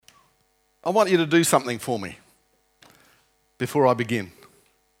I want you to do something for me before I begin.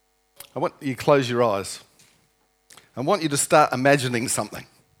 I want you to close your eyes. I want you to start imagining something.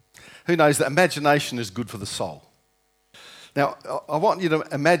 Who knows that imagination is good for the soul? Now, I want you to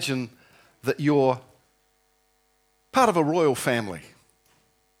imagine that you're part of a royal family.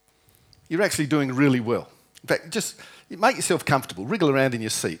 You're actually doing really well. In fact, just make yourself comfortable. Wriggle around in your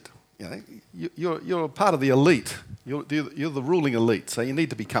seat. You know, you're a part of the elite. You're the ruling elite, so you need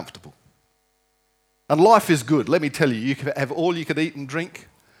to be comfortable. And life is good. Let me tell you, you can have all you could eat and drink.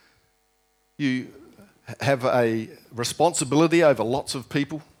 You have a responsibility over lots of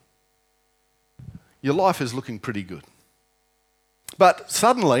people. Your life is looking pretty good. But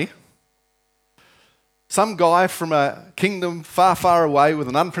suddenly, some guy from a kingdom far, far away with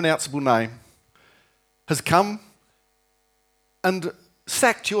an unpronounceable name has come and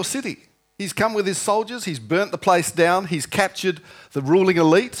sacked your city. He's come with his soldiers, he's burnt the place down, he's captured the ruling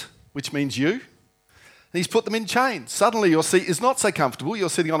elite, which means you, and he's put them in chains. Suddenly your seat is not so comfortable. You're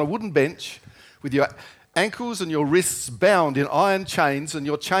sitting on a wooden bench with your ankles and your wrists bound in iron chains, and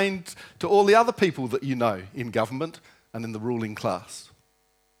you're chained to all the other people that you know in government and in the ruling class.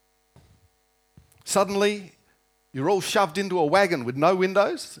 Suddenly, you're all shoved into a wagon with no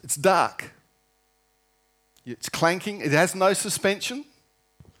windows. It's dark. It's clanking. It has no suspension.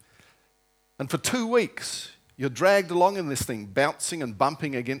 And for 2 weeks, you're dragged along in this thing, bouncing and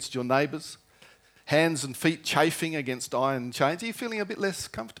bumping against your neighbours, hands and feet chafing against iron chains. Are you feeling a bit less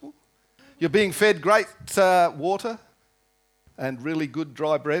comfortable? You're being fed great water and really good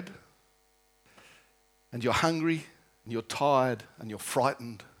dry bread. And you're hungry, and you're tired, and you're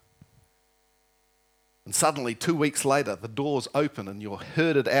frightened. And suddenly, 2 weeks later, the doors open and you're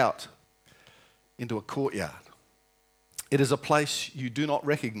herded out into a courtyard. It is a place you do not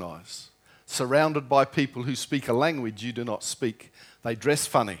recognise, surrounded by people who speak a language you do not speak. They dress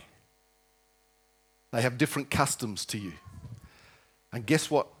funny. They have different customs to you. And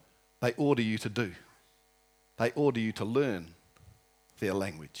guess what they order you to do? They order you to learn their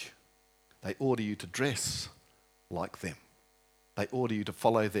language. They order you to dress like them. They order you to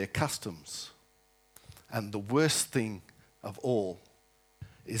follow their customs. And the worst thing of all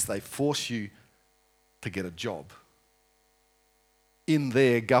is they force you to get a job in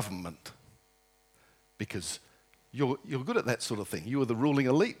their government because you're good at that sort of thing. You were the ruling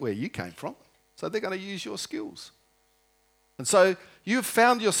elite where you came from, so they're going to use your skills. And so you've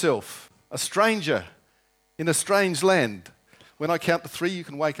found yourself a stranger in a strange land. When I count to 3, you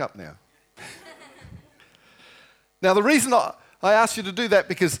can wake up now. Now, the reason I asked you to do that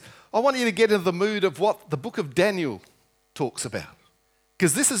because I want you to get into the mood of what the book of Daniel talks about.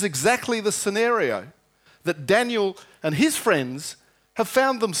 Because this is exactly the scenario that Daniel and his friends have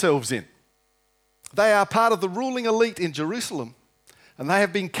found themselves in. They are part of the ruling elite in Jerusalem, and they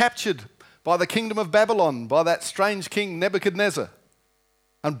have been captured by the kingdom of Babylon, by that strange king Nebuchadnezzar,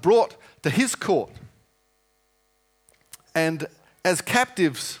 and brought to his court. And as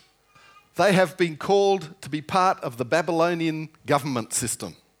captives, they have been called to be part of the Babylonian government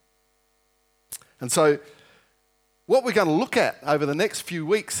system. And so what we're going to look at over the next few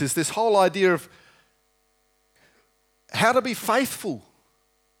weeks is this whole idea of how to be faithful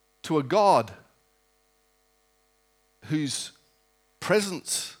to a God whose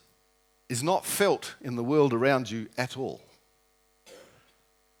presence is not felt in the world around you at all.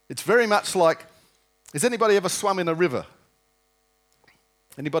 It's very much like, has anybody ever swum in a river?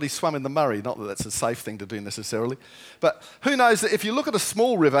 Anybody swum in the Murray? Not that that's a safe thing to do necessarily. But who knows that if you look at a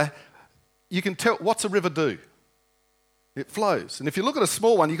small river, you can tell, what's a river do? It flows. And if you look at a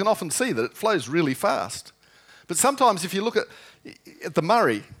small one, you can often see that it flows really fast. But sometimes if you look at the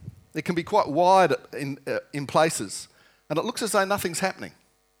Murray, it can be quite wide in places, and it looks as though nothing's happening.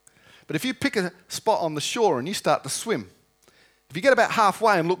 But if you pick a spot on the shore and you start to swim, if you get about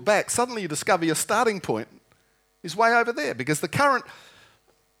halfway and look back, suddenly you discover your starting point is way over there because the current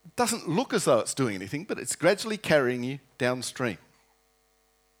doesn't look as though it's doing anything, but it's gradually carrying you downstream.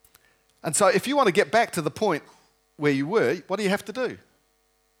 And so if you want to get back to the point where you were, what do you have to do?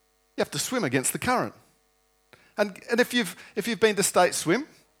 You have to swim against the current. And if you've been to State Swim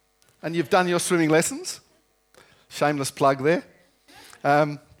and you've done your swimming lessons, shameless plug there.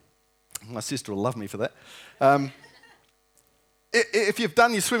 My sister will love me for that. If you've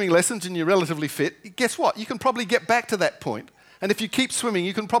done your swimming lessons and you're relatively fit, guess what? You can probably get back to that point. And if you keep swimming,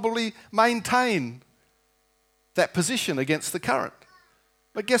 you can probably maintain that position against the current.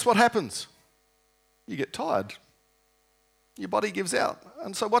 But guess what happens? You get tired. Your body gives out.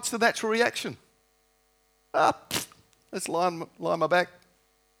 And so what's the natural reaction? Let's lie on my back,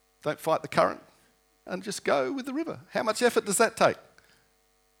 don't fight the current, and just go with the river. How much effort does that take?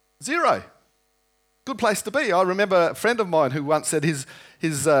 Zero. Good place to be. I remember a friend of mine who once said his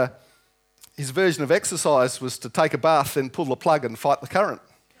version of exercise was to take a bath, then pull the plug and fight the current.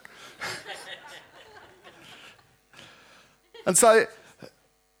 And so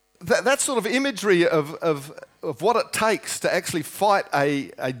that sort of imagery of what it takes to actually fight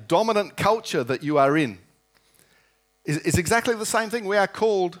a dominant culture that you are in is exactly the same thing. We are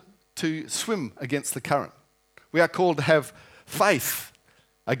called to swim against the current. We are called to have faith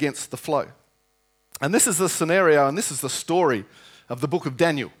against the flow. And this is the scenario and this is the story of the book of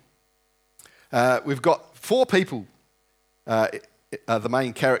Daniel. We've got four people, the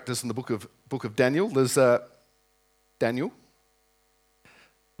main characters in the book of Daniel. There's Daniel.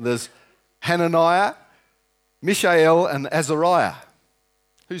 There's Hananiah, Mishael, and Azariah.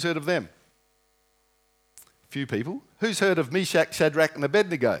 Who's heard of them? A few people. Who's heard of Meshach, Shadrach, and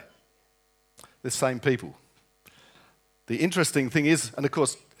Abednego? The same people. The interesting thing is, and of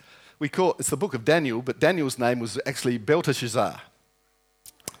course, it's the book of Daniel, but Daniel's name was actually Belteshazzar.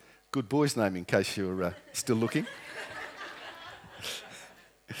 Good boy's name, in case you're still looking.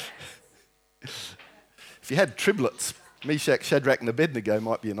 If you had triplets, Meshach, Shadrach, and Abednego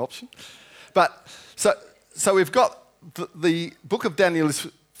might be an option. But so we've got the book of Daniel is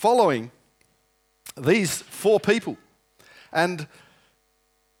following these four people. And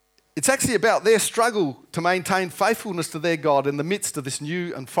it's actually about their struggle to maintain faithfulness to their God in the midst of this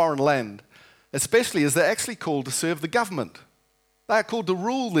new and foreign land, especially as they're actually called to serve the government. They are called to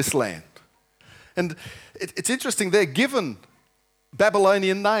rule this land. And it's interesting, they're given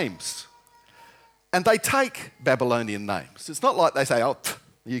Babylonian names. And they take Babylonian names. It's not like they say, oh,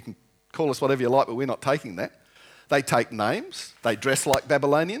 you can call us whatever you like, but we're not taking that. They take names, they dress like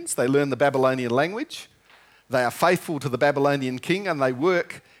Babylonians, they learn the Babylonian language, they are faithful to the Babylonian king, and they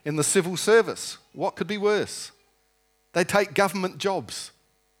work in the civil service. What could be worse? They take government jobs.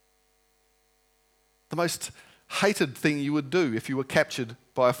 The most hated thing you would do if you were captured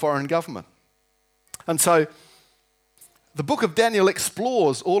by a foreign government. And so the book of Daniel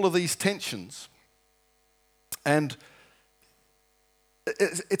explores all of these tensions. And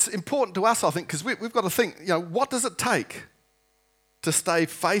it's important to us, I think, because we've got to think, what does it take to stay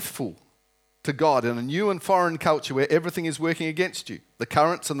faithful to God in a new and foreign culture where everything is working against you? The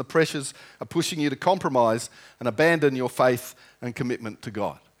currents and the pressures are pushing you to compromise and abandon your faith and commitment to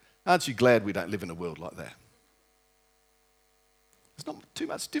God. Aren't you glad we don't live in a world like that? It's not too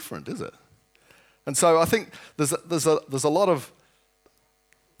much different, is it? And so I think there's a lot of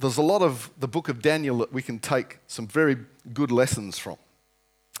the book of Daniel that we can take some very good lessons from.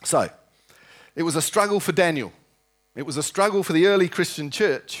 So, it was a struggle for Daniel. It was a struggle for the early Christian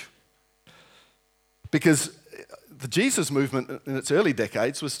church because the Jesus movement in its early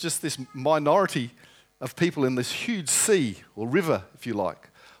decades was just this minority of people in this huge sea, or river, if you like,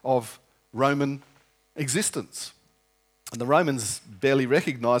 of Roman existence. And the Romans barely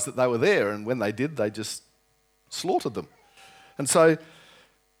recognized that they were there, and when they did, they just slaughtered them. And so,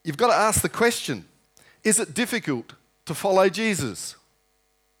 you've got to ask the question, is it difficult to follow Jesus?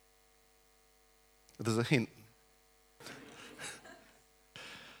 There's a hint.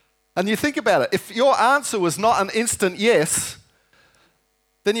 And you think about it, if your answer was not an instant yes,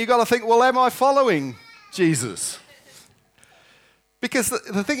 then you've got to think, well, am I following Jesus? Because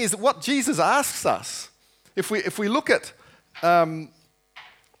the thing is that what Jesus asks us, if we look at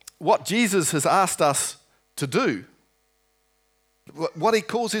what Jesus has asked us to do, what he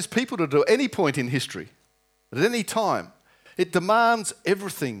calls his people to do at any point in history, at any time, it demands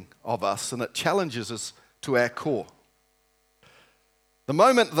everything of us and it challenges us to our core. The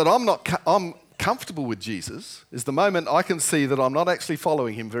moment that I'm comfortable with Jesus is the moment I can see that I'm not actually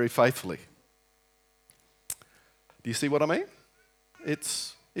following him very faithfully. Do you see what I mean?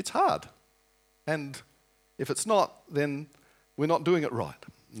 It's hard. And if it's not, then we're not doing it right.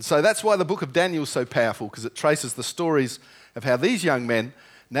 And so that's why the book of Daniel is so powerful, because it traces the stories of how these young men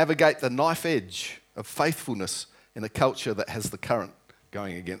navigate the knife edge of faithfulness in a culture that has the current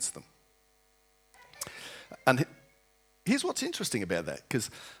going against them. And here's what's interesting about that, because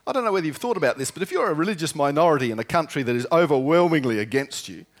I don't know whether you've thought about this, but if you're a religious minority in a country that is overwhelmingly against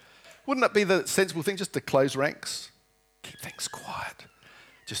you, wouldn't it be the sensible thing just to close ranks? Keep things quiet.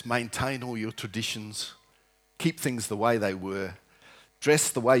 Just maintain all your traditions. Keep things the way they were. Dress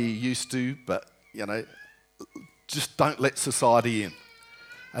the way you used to, but, just don't let society in.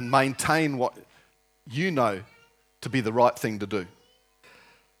 And maintain what you know to be the right thing to do.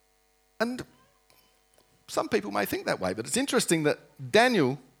 And some people may think that way, but it's interesting that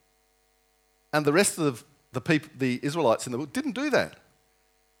Daniel and the rest of the people, the Israelites in the book, didn't do that.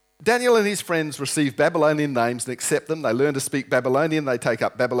 Daniel and his friends receive Babylonian names and accept them. They learn to speak Babylonian. They take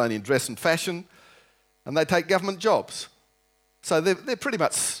up Babylonian dress and fashion. And they take government jobs. So they're pretty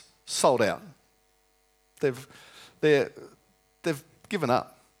much sold out. They've given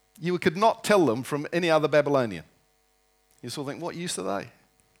up. You could not tell them from any other Babylonian. You sort of think, what use are they?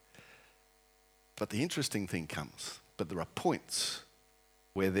 But the interesting thing comes. But there are points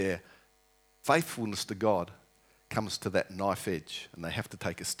where their faithfulness to God comes to that knife edge and they have to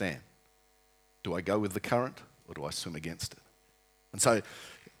take a stand. Do I go with the current or do I swim against it? And so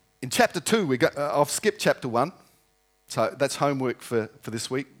in chapter 2, I've skipped chapter 1. So that's homework for this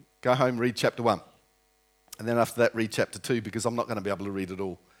week. Go home, read chapter 1. And then after that, read chapter 2 because I'm not going to be able to read it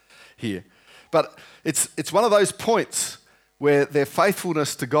all here. But it's one of those points where their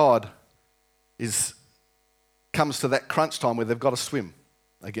faithfulness to God comes to that crunch time where they've got to swim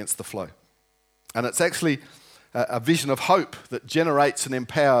against the flow. And it's actually a vision of hope that generates and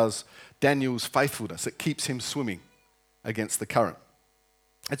empowers Daniel's faithfulness. It keeps him swimming against the current.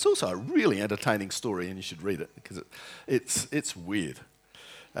 It's also a really entertaining story, and you should read it because it's weird.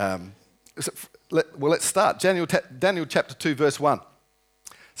 Let's start. Daniel chapter 2, verse 1. It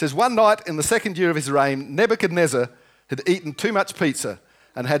says, one night in the second year of his reign, Nebuchadnezzar had eaten too much pizza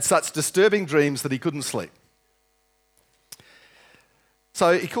and had such disturbing dreams that he couldn't sleep.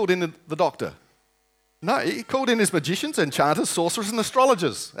 So he called in the doctor. No, he called in his magicians, enchanters, sorcerers, and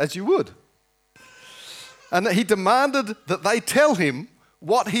astrologers, as you would. And he demanded that they tell him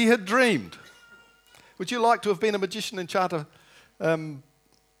what he had dreamed. Would you like to have been a magician, enchanter,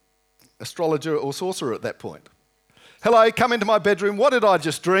 astrologer, or sorcerer at that point? Hello, come into my bedroom. What did I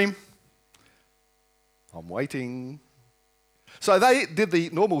just dream? I'm waiting. So they did the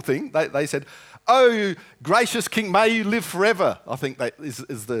normal thing. They said, oh, gracious king, may you live forever. I think that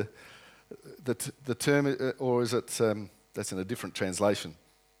is the term, or is it, that's in a different translation.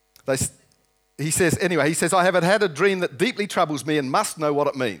 He says, I have had a dream that deeply troubles me and must know what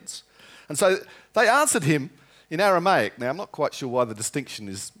it means. And so they answered him in Aramaic. Now, I'm not quite sure why the distinction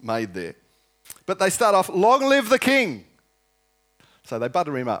is made there. But they start off, long live the king. So they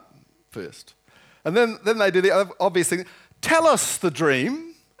butter him up first. And then they do the obvious thing, tell us the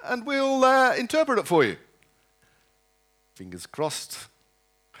dream and we'll interpret it for you. Fingers crossed,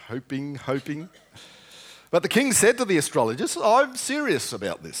 hoping. But the king said to the astrologers, I'm serious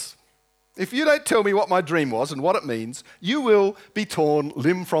about this. If you don't tell me what my dream was and what it means, you will be torn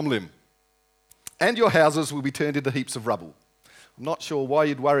limb from limb. And your houses will be turned into heaps of rubble. I'm not sure why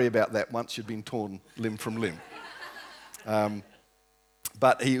you'd worry about that once you'd been torn limb from limb.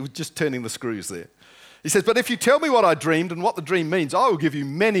 But he was just turning the screws there. He says, but if you tell me what I dreamed and what the dream means, I will give you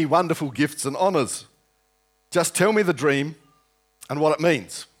many wonderful gifts and honours. Just tell me the dream and what it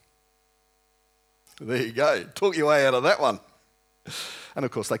means. There you go. Talk your way out of that one. And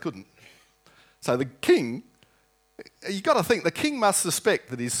of course they couldn't. So the king, you've got to think, the king must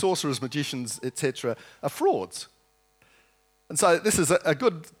suspect that his sorcerers, magicians, etc. are frauds. And so this is a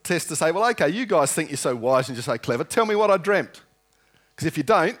good test to say, well, okay, you guys think you're so wise and you're so clever. Tell me what I dreamt. Because if you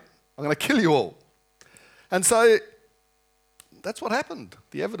don't, I'm going to kill you all. And so that's what happened.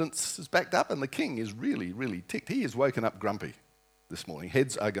 The evidence is backed up and the king is really, really ticked. He is woken up grumpy this morning.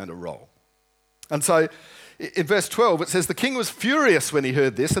 Heads are going to roll. And so in verse 12, it says, the king was furious when he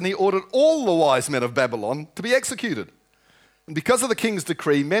heard this and he ordered all the wise men of Babylon to be executed. And because of the king's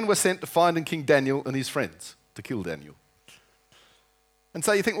decree, men were sent to find King Daniel and his friends to kill Daniel. And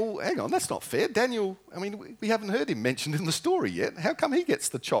so you think, well, hang on, that's not fair. Daniel, I mean, we haven't heard him mentioned in the story yet. How come he gets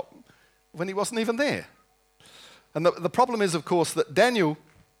the chop when he wasn't even there? And the problem is, of course, that Daniel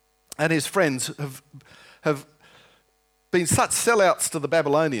and his friends have been such sellouts to the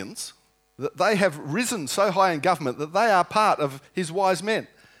Babylonians that they have risen so high in government that they are part of his wise men.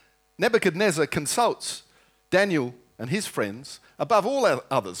 Nebuchadnezzar consults Daniel and his friends above all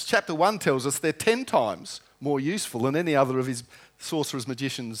others. Chapter 1 tells us they're 10 times more useful than any other of his sorcerers,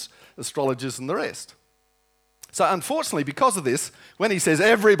 magicians, astrologers, and the rest. So unfortunately, because of this, when he says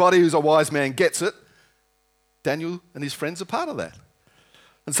everybody who's a wise man gets it, Daniel and his friends are part of that.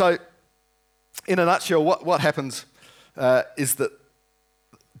 And so, in a nutshell, what happens is that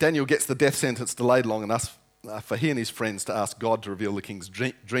Daniel gets the death sentence delayed long enough for he and his friends to ask God to reveal the king's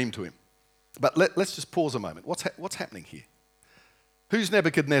dream to him. But let's just pause a moment. What's happening here? Who's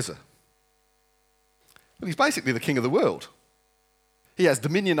Nebuchadnezzar? Well, he's basically the king of the world. He has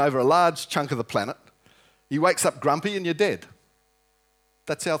dominion over a large chunk of the planet. He wakes up grumpy and you're dead.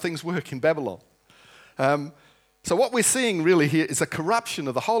 That's how things work in Babylon. So what we're seeing really here is a corruption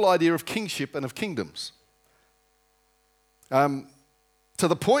of the whole idea of kingship and of kingdoms. To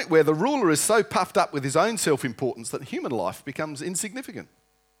the point where the ruler is so puffed up with his own self-importance that human life becomes insignificant.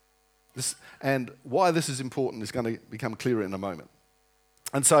 And why this is important is going to become clearer in a moment.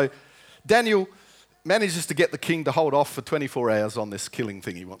 And so Daniel manages to get the king to hold off for 24 hours on this killing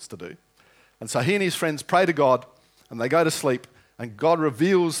thing he wants to do. And so he and his friends pray to God, and they go to sleep, and God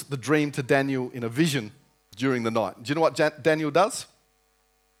reveals the dream to Daniel in a vision during the night. Do you know what Daniel does?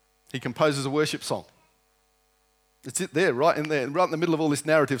 He composes a worship song. It's it there, right in the middle of all this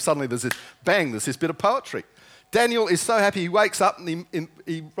narrative. Suddenly there's this bang, there's this bit of poetry. Daniel is so happy, he wakes up and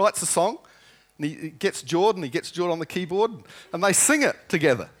he writes a song, and he gets Jordan on the keyboard, and they sing it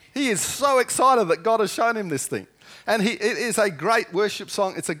together. He is so excited that God has shown him this thing. And it is a great worship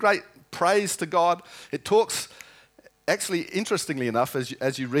song. It's a great praise to God. It talks, actually, interestingly enough,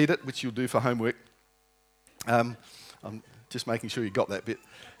 as you read it, which you'll do for homework, I'm just making sure you got that bit,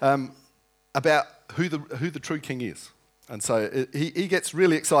 about who the true king is. And so he gets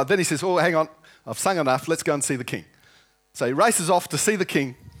really excited. Then he says, oh, hang on, I've sung enough, let's go and see the king. So he races off to see the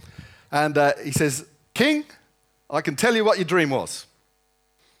king, and he says, King, I can tell you what your dream was.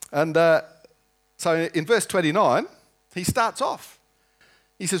 And so in verse 29, he starts off.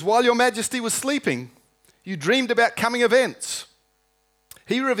 He says, while your majesty was sleeping, you dreamed about coming events.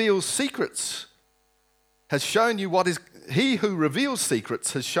 He who reveals secrets has shown you what is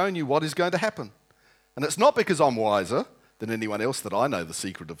going to happen. And it's not because I'm wiser than anyone else that I know the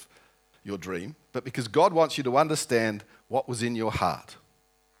secret of your dream, but because God wants you to understand what was in your heart.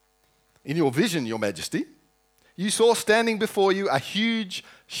 In your vision, your majesty, you saw standing before you a huge,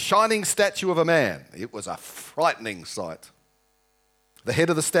 shining statue of a man. It was a frightening sight. The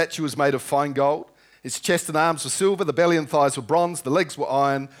head of the statue was made of fine gold. Its chest and arms were silver, the belly and thighs were bronze, the legs were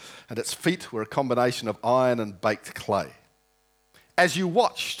iron, and its feet were a combination of iron and baked clay. As you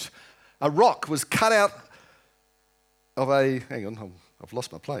watched, a rock was cut out of I've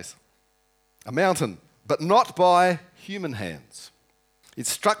lost my place. A mountain, but not by human hands. It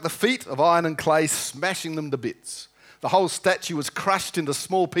struck the feet of iron and clay, smashing them to bits. The whole statue was crushed into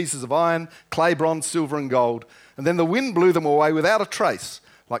small pieces of iron, clay, bronze, silver, and gold, and then the wind blew them away without a trace,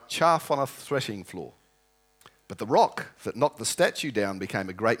 like chaff on a threshing floor. But the rock that knocked the statue down became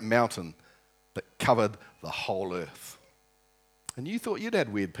a great mountain that covered the whole earth. And you thought you'd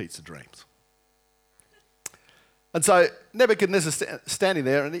had weird pizza dreams. And so Nebuchadnezzar's standing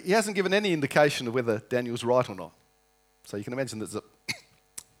there, and he hasn't given any indication of whether Daniel's right or not. So you can imagine there's a,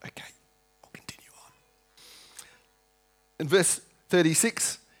 okay, I'll continue on. In verse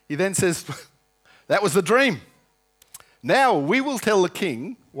 36, he then says, that was the dream. Now we will tell the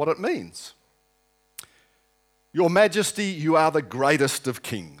king what it means. Your majesty, you are the greatest of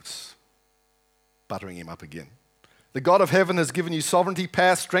kings. Buttering him up again. The God of heaven has given you sovereignty,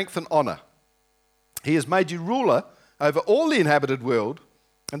 power, strength, and honor. He has made you ruler over all the inhabited world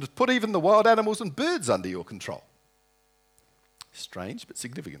and has put even the wild animals and birds under your control. Strange, but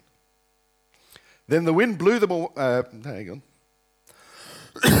significant. Then the wind blew them all. Hang on.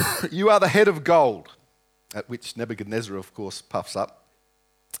 You are the head of gold, at which Nebuchadnezzar, of course, puffs up.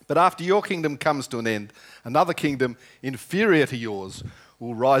 But after your kingdom comes to an end, another kingdom inferior to yours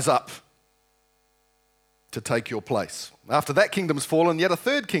will rise up to take your place. After that kingdom's fallen, yet a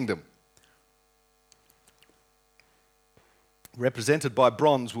third kingdom, represented by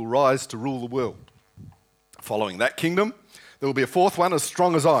bronze, will rise to rule the world. Following that kingdom, there will be a fourth one as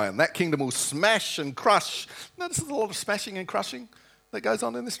strong as iron. That kingdom will smash and crush. Notice there's a lot of smashing and crushing that goes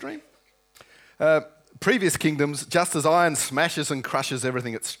on in this dream. Previous kingdoms, just as iron smashes and crushes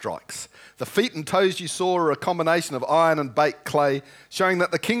everything it strikes. The feet and toes you saw are a combination of iron and baked clay, showing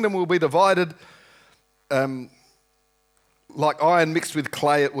that the kingdom will be divided like iron mixed with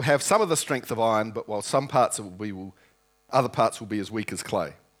clay. It will have some of the strength of iron, but while some parts other parts will be as weak as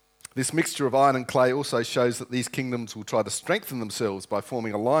clay. This mixture of iron and clay also shows that these kingdoms will try to strengthen themselves by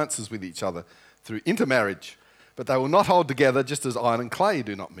forming alliances with each other through intermarriage, but they will not hold together just as iron and clay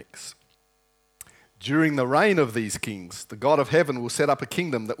do not mix. During the reign of these kings, the God of heaven will set up a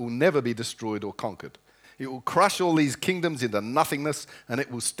kingdom that will never be destroyed or conquered. It will crush all these kingdoms into nothingness, and it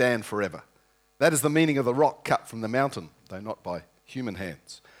will stand forever. That is the meaning of the rock cut from the mountain, though not by human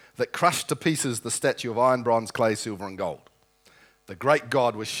hands, that crushed to pieces the statue of iron, bronze, clay, silver, and gold. The great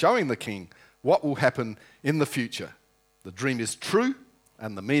God was showing the king what will happen in the future. The dream is true,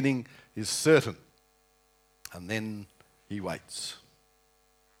 and the meaning is certain. And then he waits.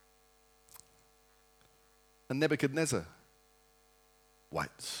 And Nebuchadnezzar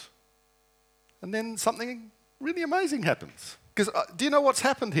waits. And then something really amazing happens. Because do you know what's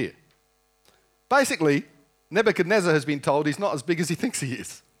happened here? Basically, Nebuchadnezzar has been told he's not as big as he thinks he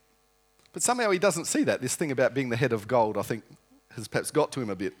is. But somehow he doesn't see that. This thing about being the head of gold, I think, has perhaps got to him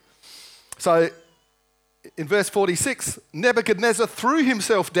a bit. So in verse 46, Nebuchadnezzar threw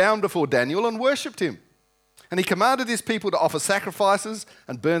himself down before Daniel and worshipped him. And he commanded his people to offer sacrifices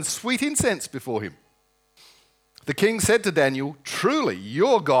and burn sweet incense before him. The king said to Daniel, "Truly,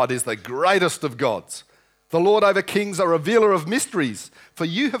 your God is the greatest of gods. The Lord over kings, a revealer of mysteries, for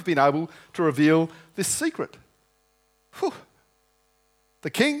you have been able to reveal this secret." Whew. The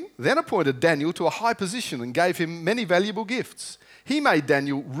king then appointed Daniel to a high position and gave him many valuable gifts. He made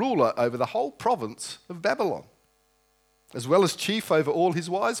Daniel ruler over the whole province of Babylon, as well as chief over all his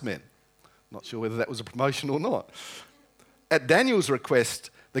wise men. Not sure whether that was a promotion or not. At Daniel's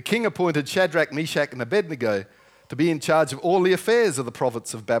request, the king appointed Shadrach, Meshach, and Abednego to be in charge of all the affairs of the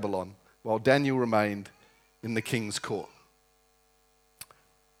province of Babylon, while Daniel remained in the king's court.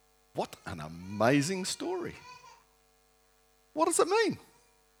 What an amazing story. What does it mean?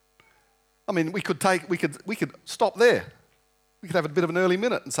 I mean, we could stop there. We could have a bit of an early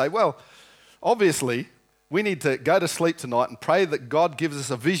minute and say, well, obviously, we need to go to sleep tonight and pray that God gives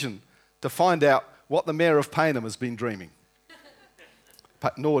us a vision to find out what the Mayor of Payneham has been dreaming.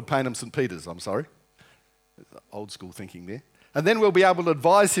 Norwood, Payneham, St. Peters, I'm sorry. Old school thinking there. And then we'll be able to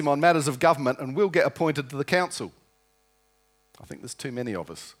advise him on matters of government and we'll get appointed to the council. I think there's too many of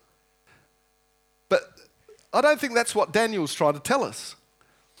us. But I don't think that's what Daniel's trying to tell us.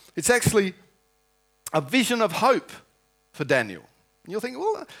 It's actually a vision of hope for Daniel. And you'll think,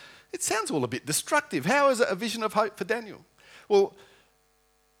 well, it sounds all a bit destructive. How is it a vision of hope for Daniel? Well,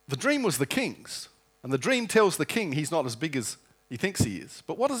 the dream was the king's, and the dream tells the king he's not as big as he thinks he is.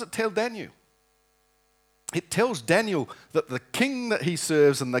 But what does it tell Daniel? It tells Daniel that the king that he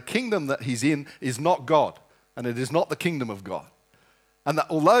serves and the kingdom that he's in is not God, and it is not the kingdom of God. And that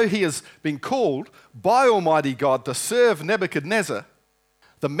although he has been called by Almighty God to serve Nebuchadnezzar,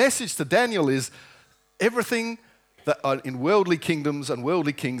 the message to Daniel is everything that are in worldly kingdoms and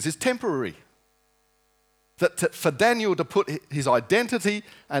worldly kings is temporary. That for Daniel to put his identity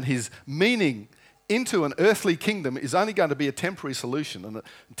and his meaning into an earthly kingdom is only going to be a temporary solution, and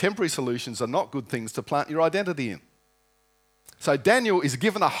temporary solutions are not good things to plant your identity in. So Daniel is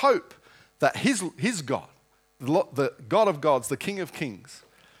given a hope that his God, the God of gods, the King of kings,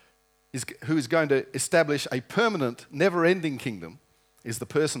 who is going to establish a permanent, never-ending kingdom, is the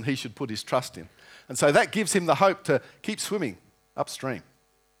person he should put his trust in. And so that gives him the hope to keep swimming upstream.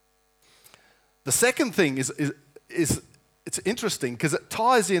 The second thing is it's interesting because it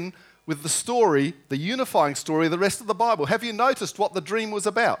ties in with the story, the unifying story of the rest of the Bible. Have you noticed what the dream was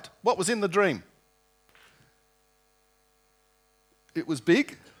about? What was in the dream? It was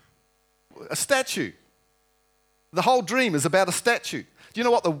big. A statue. The whole dream is about a statue. Do you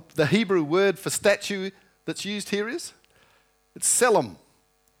know what the Hebrew word for statue that's used here is? It's selim.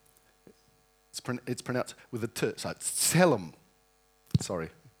 It's pronounced with a T, so it's selim. Sorry,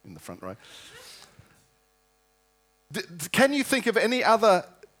 in the front row. Can you think of any other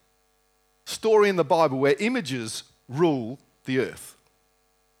story in the Bible where images rule the earth?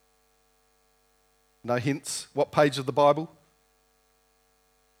 No hints? What page of the Bible?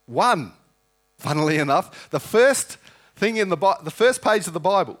 1. Funnily enough, the first thing in the first page of the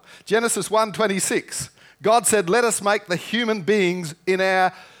Bible, Genesis 1:26. God said, "Let us make the human beings in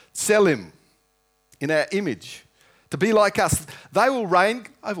our selim, in our image, to be like us. They will reign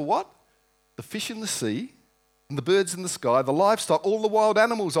over what? The fish in the sea, and the birds in the sky, the livestock, all the wild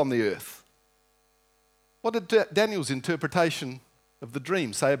animals on the earth." What did Daniel's interpretation of the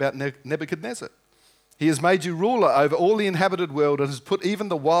dream say about Nebuchadnezzar? He has made you ruler over all the inhabited world and has put even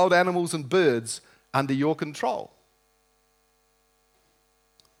the wild animals and birds under your control.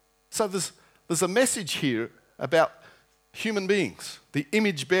 So there's a message here about human beings, the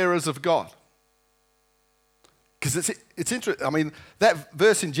image bearers of God. Because it's interesting. I mean, that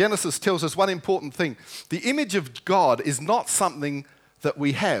verse in Genesis tells us one important thing. The image of God is not something that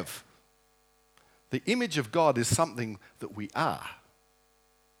we have. The image of God is something that we are.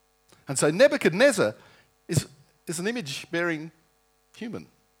 And so Nebuchadnezzar is an image-bearing human.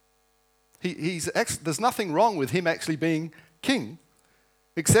 There's nothing wrong with him actually being king,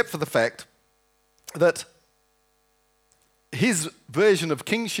 except for the fact that his version of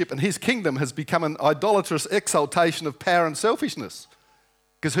kingship and his kingdom has become an idolatrous exaltation of power and selfishness.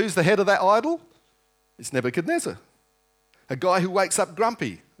 Because who's the head of that idol? It's Nebuchadnezzar, a guy who wakes up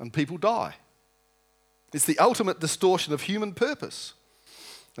grumpy and people die. It's the ultimate distortion of human purpose.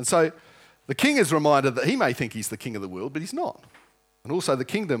 And so the king is reminded that he may think he's the king of the world, but he's not. And also the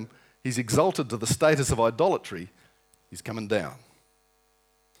kingdom, he's exalted to the status of idolatry, he's coming down.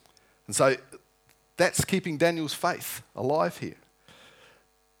 And so that's keeping Daniel's faith alive here.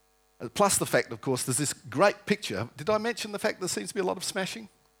 Plus the fact, of course, there's this great picture. Did I mention the fact there seems to be a lot of smashing?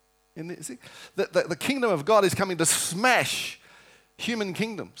 See, the kingdom of God is coming to smash human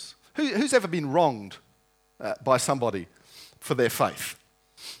kingdoms. Who's ever been wronged by somebody for their faith?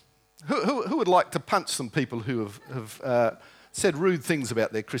 Who would like to punch some people who have said rude things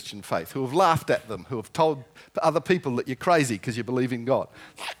about their Christian faith, who have laughed at them, who have told other people that you're crazy because you believe in God?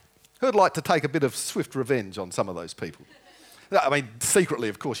 Who would like to take a bit of swift revenge on some of those people? I mean, secretly,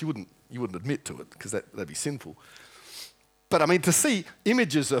 of course, you wouldn't admit to it because that'd be sinful. But I mean, to see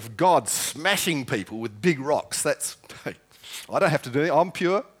images of God smashing people with big rocks, hey, I don't have to do it. I'm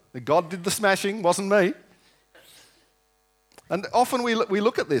pure. God did the smashing, wasn't me. And often we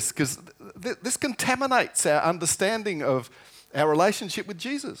look at this because this contaminates our understanding of our relationship with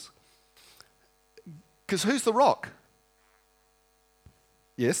Jesus. Because who's the rock?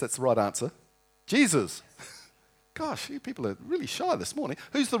 Yes, that's the right answer. Jesus. Gosh, you people are really shy this morning.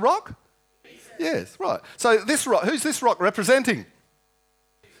 Who's the rock? Jesus. Yes, right. So this rock, who's this rock representing?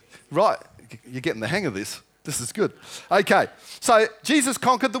 Right, you're getting the hang of this. This is good. Okay, so Jesus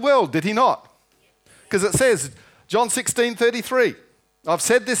conquered the world, did he not? Because it says, John 16:33, I've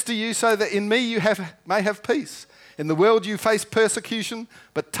said this to you so that in me you may have peace. In the world you face persecution,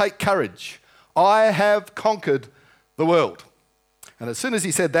 but take courage. I have conquered the world. And as soon as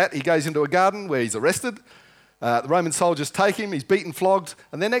he said that, he goes into a garden where he's arrested. The Roman soldiers take him, he's beaten, flogged,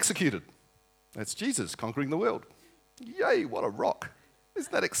 and then executed. That's Jesus conquering the world. Yay, what a rock.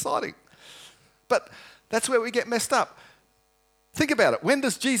 Isn't that exciting? But that's where we get messed up. Think about it. When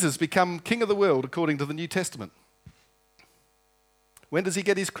does Jesus become king of the world according to the New Testament? When does he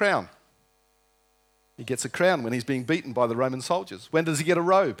get his crown? He gets a crown when he's being beaten by the Roman soldiers. When does he get a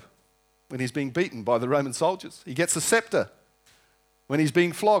robe? When he's being beaten by the Roman soldiers. He gets a scepter when he's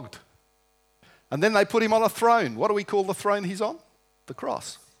being flogged. And then they put him on a throne. What do we call the throne he's on? The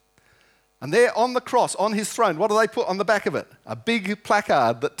cross. And there on the cross, on his throne, what do they put on the back of it? A big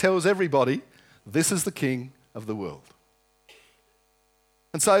placard that tells everybody, this is the king of the world.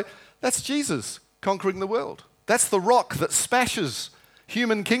 And so that's Jesus conquering the world. That's the rock that smashes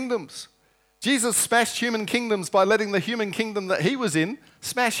human kingdoms. Jesus smashed human kingdoms by letting the human kingdom that he was in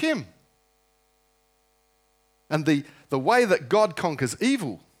smash him. And the way that God conquers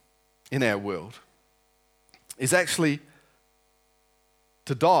evil in our world is actually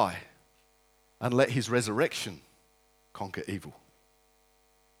to die and let his resurrection conquer evil.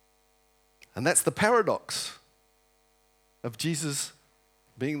 And that's the paradox of Jesus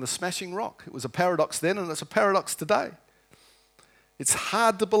being the smashing rock. It was a paradox then and it's a paradox today. It's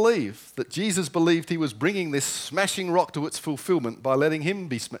hard to believe that Jesus believed he was bringing this smashing rock to its fulfillment by letting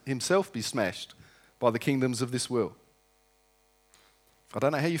himself be smashed by the kingdoms of this world. I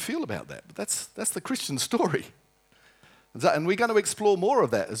don't know how you feel about that, but that's the Christian story. And we're going to explore more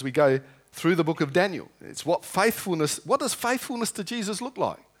of that as we go through the book of Daniel. It's what does faithfulness to Jesus look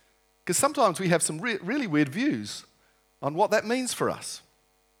like? Because sometimes we have some really weird views on what that means for us.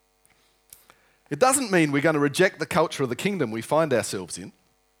 It doesn't mean we're going to reject the culture of the kingdom we find ourselves in,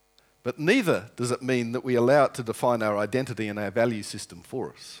 but neither does it mean that we allow it to define our identity and our value system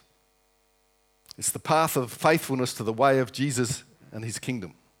for us. It's the path of faithfulness to the way of Jesus and his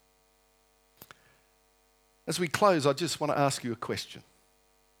kingdom. As we close, I just want to ask you a question.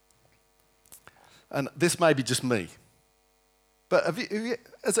 And this may be just me. But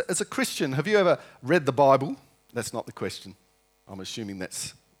as a Christian, have you ever read the Bible? That's not the question. I'm assuming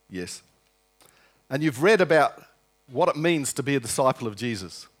that's yes. And you've read about what it means to be a disciple of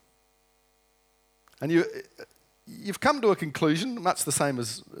Jesus. And you've come to a conclusion, much the same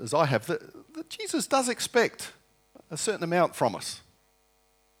as I have, that Jesus does expect a certain amount from us.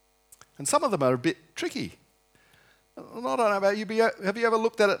 And some of them are a bit tricky. And I don't know about you, but have you ever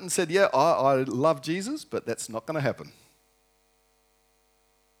looked at it and said, yeah, I love Jesus, but that's not going to happen?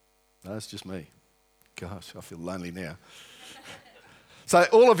 No, it's just me. Gosh, I feel lonely now. So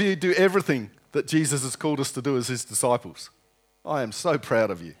all of you do everything that Jesus has called us to do as his disciples. I am so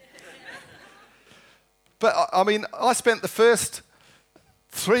proud of you. But I mean, I spent the first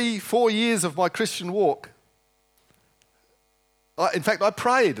 3-4 years of my Christian walk. In fact, I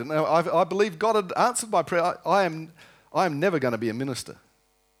prayed, and I believe God had answered my prayer. I am never going to be a minister.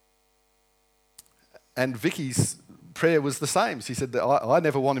 And Vicky's prayer was the same. She said that I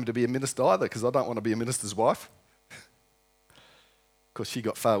never want him to be a minister either because I don't want to be a minister's wife. Of course, she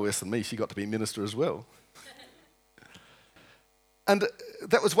got far worse than me. She got to be a minister as well. And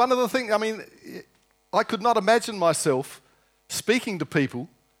that was one of the things, I mean, I could not imagine myself speaking to people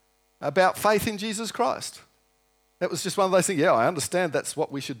about faith in Jesus Christ. That was just one of those things, yeah, I understand that's what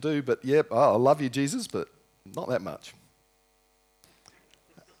we should do, but yeah, I love you, Jesus, but not that much.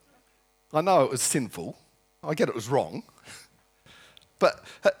 I know it was sinful. I get it was wrong. But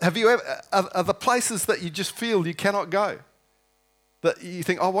have you ever, are the places that you just feel you cannot go? That you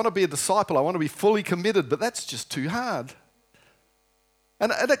think, I want to be a disciple, I want to be fully committed, but that's just too hard.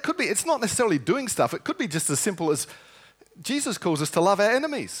 And it could be, it's not necessarily doing stuff, it could be just as simple as Jesus calls us to love our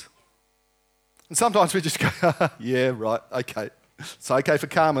enemies. And sometimes we just go, yeah, right, okay. It's okay for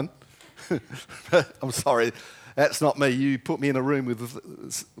Carmen. I'm sorry, that's not me. You put me in a room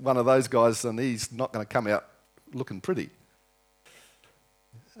with one of those guys and he's not going to come out looking pretty.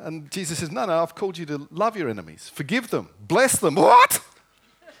 And Jesus says, no, I've called you to love your enemies. Forgive them. Bless them. What?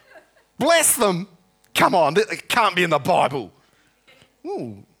 Bless them? Come on, it can't be in the Bible.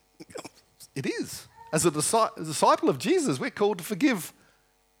 Ooh, it is. As a disciple of Jesus, we're called to forgive.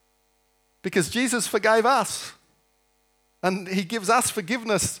 Because Jesus forgave us. And he gives us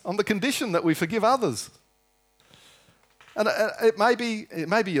forgiveness on the condition that we forgive others. And it may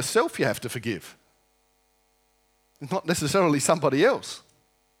be yourself you have to forgive. It's not necessarily somebody else.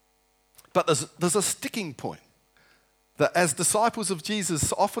 But there's a sticking point that as disciples of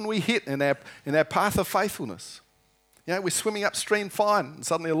Jesus, often we hit in our path of faithfulness. You know, we're swimming upstream fine, and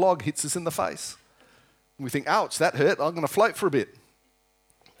suddenly a log hits us in the face. And we think, ouch, that hurt, I'm going to float for a bit.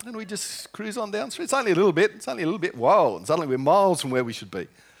 And we just cruise on downstream. It's only a little bit, whoa, and suddenly we're miles from where we should be.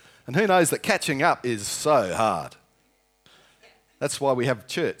 And who knows that catching up is so hard. That's why we have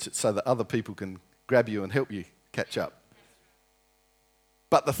church, it's so that other people can grab you and help you catch up.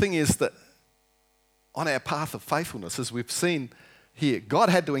 But the thing is that on our path of faithfulness, as we've seen here, God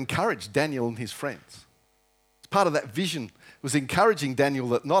had to encourage Daniel and his friends. As part of that vision was encouraging Daniel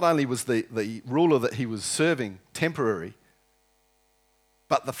that not only was the ruler that he was serving temporary,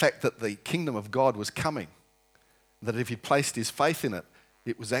 but the fact that the kingdom of God was coming, that if he placed his faith in it,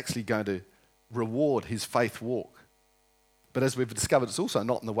 it was actually going to reward his faith walk. But as we've discovered, it's also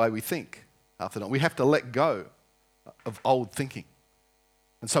not in the way we think. We have to let go of old thinking.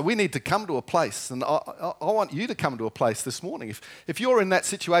 And so we need to come to a place, and I want you to come to a place this morning. If you're in that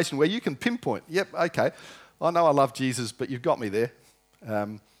situation where you can pinpoint, yep, okay, I know I love Jesus, but you've got me there.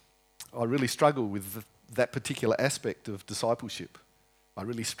 I really struggle with that particular aspect of discipleship. I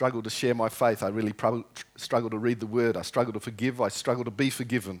really struggle to share my faith. I really struggle to read the word. I struggle to forgive. I struggle to be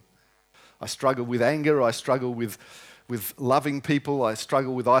forgiven. I struggle with anger. I struggle with loving people. I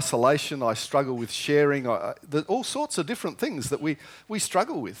struggle with isolation. I struggle with sharing. There's all sorts of different things that we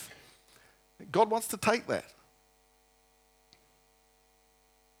struggle with. God wants to take that.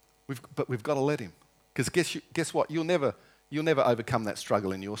 But we've got to let him. Because guess what? You'll never overcome that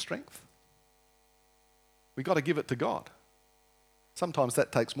struggle in your strength. We've got to give it to God. Sometimes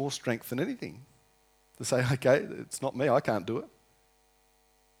that takes more strength than anything. To say, okay, it's not me, I can't do it.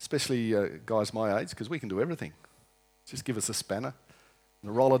 Especially guys my age, because we can do everything. Just give us a spanner and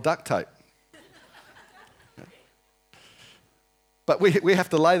a roll of duct tape. But we have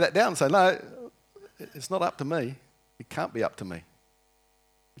to lay that down and say, no, it's not up to me. It can't be up to me.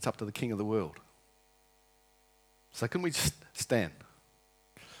 It's up to the King of the world. So can we just stand?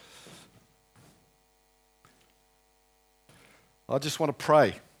 I just want to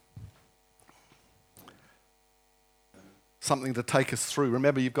pray. Something to take us through.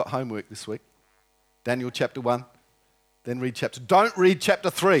 Remember, you've got homework this week. Daniel chapter 1. Then read don't read chapter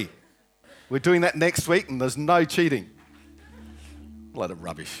 3. We're doing that next week and there's no cheating. A load of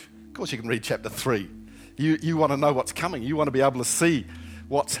rubbish. Of course you can read chapter 3. You want to know what's coming. You want to be able to see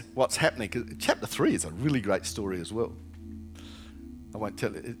what's happening. 'Cause chapter 3 is a really great story as well. I won't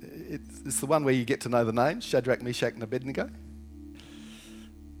tell you. It's the one where you get to know the names, Shadrach, Meshach and Abednego.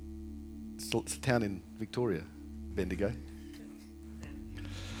 It's a town in Victoria, Bendigo.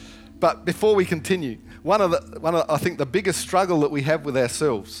 But before we continue, one of I think the biggest struggle that we have with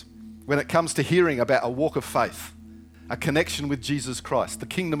ourselves when it comes to hearing about a walk of faith, a connection with Jesus Christ, the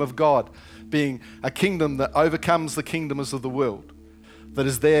kingdom of God being a kingdom that overcomes the kingdoms of the world, that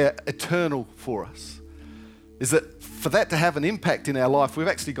is there eternal for us, is that for that to have an impact in our life, we've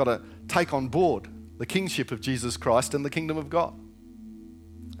actually got to take on board the kingship of Jesus Christ and the kingdom of God.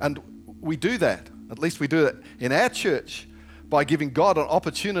 And we do that, at least we do it in our church, by giving God an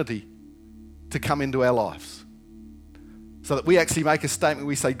opportunity to come into our lives. So that we actually make a statement,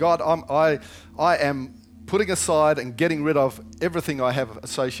 we say, God, I am putting aside and getting rid of everything I have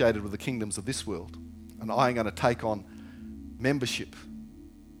associated with the kingdoms of this world. And I am going to take on membership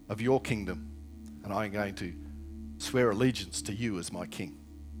of your kingdom. And I am going to swear allegiance to you as my king.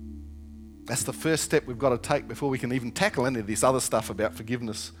 That's the first step we've got to take before we can even tackle any of this other stuff about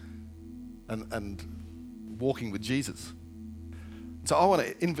forgiveness and walking with Jesus. So I want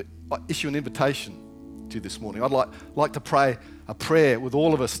to issue an invitation to you this morning. I'd like to pray a prayer with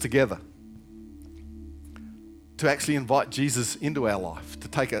all of us together to actually invite Jesus into our life, to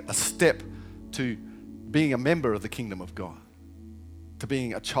take a step to being a member of the kingdom of God, to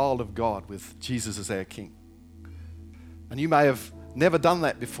being a child of God with Jesus as our King. And you may have never done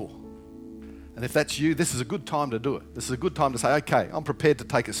that before. And if that's you, this is a good time to do it. This is a good time to say, okay, I'm prepared to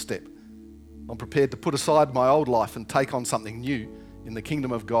take a step. I'm prepared to put aside my old life and take on something new in the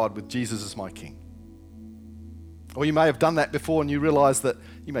kingdom of God with Jesus as my King. Or you may have done that before and you realize that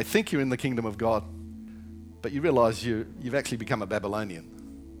you may think you're in the kingdom of God, but you realize you've actually become a Babylonian,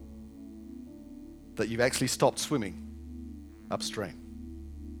 that you've actually stopped swimming upstream.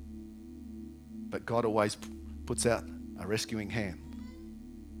 But God always puts out a rescuing hand.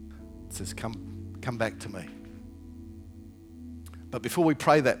 It says, come back to me. But before we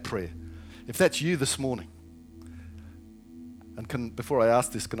pray that prayer, if that's you this morning, and before I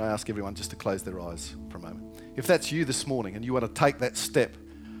ask this, can I ask everyone just to close their eyes for a moment? If that's you this morning and you want to take that step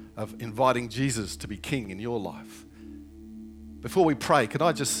of inviting Jesus to be King in your life, before we pray, can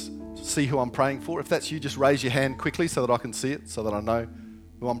I just see who I'm praying for? If that's you, just raise your hand quickly so that I can see it, so that I know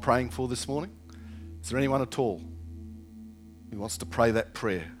who I'm praying for this morning. Is there anyone at all who wants to pray that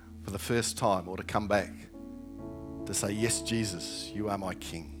prayer for the first time, or to come back to say, yes, Jesus, you are my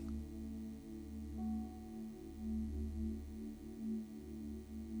King?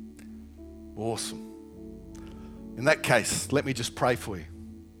 Awesome. In that case, let me just pray for you.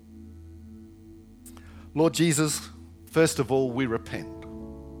 Lord Jesus, first of all, we repent.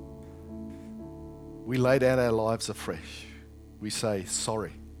 We lay down our lives afresh. We say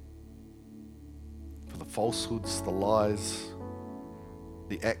sorry for the falsehoods, the lies,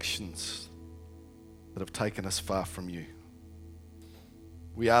 the actions that have taken us far from you.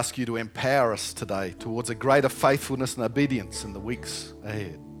 We ask you to empower us today towards a greater faithfulness and obedience in the weeks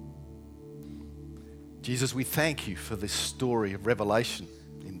ahead. Jesus, we thank you for this story of revelation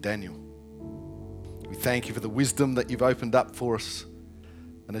in Daniel. We thank you for the wisdom that you've opened up for us.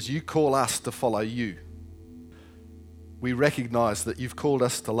 And as you call us to follow you, we recognize that you've called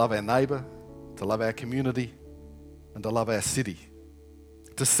us to love our neighbor, to love our community, and to love our city,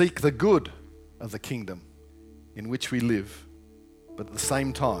 to seek the good of the kingdom in which we live, but at the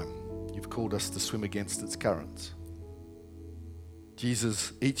same time, you've called us to swim against its currents.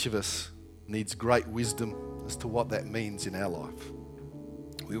 Jesus, each of us needs great wisdom as to what that means in our life.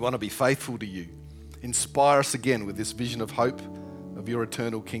 We want to be faithful to you. Inspire us again with this vision of hope, of your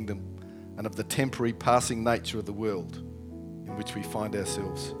eternal kingdom, and of the temporary passing nature of the world in which we find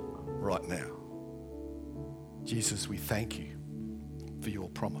ourselves right now. Jesus, we thank you for your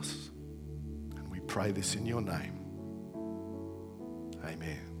promise. And we pray this in your name.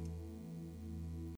 Amen.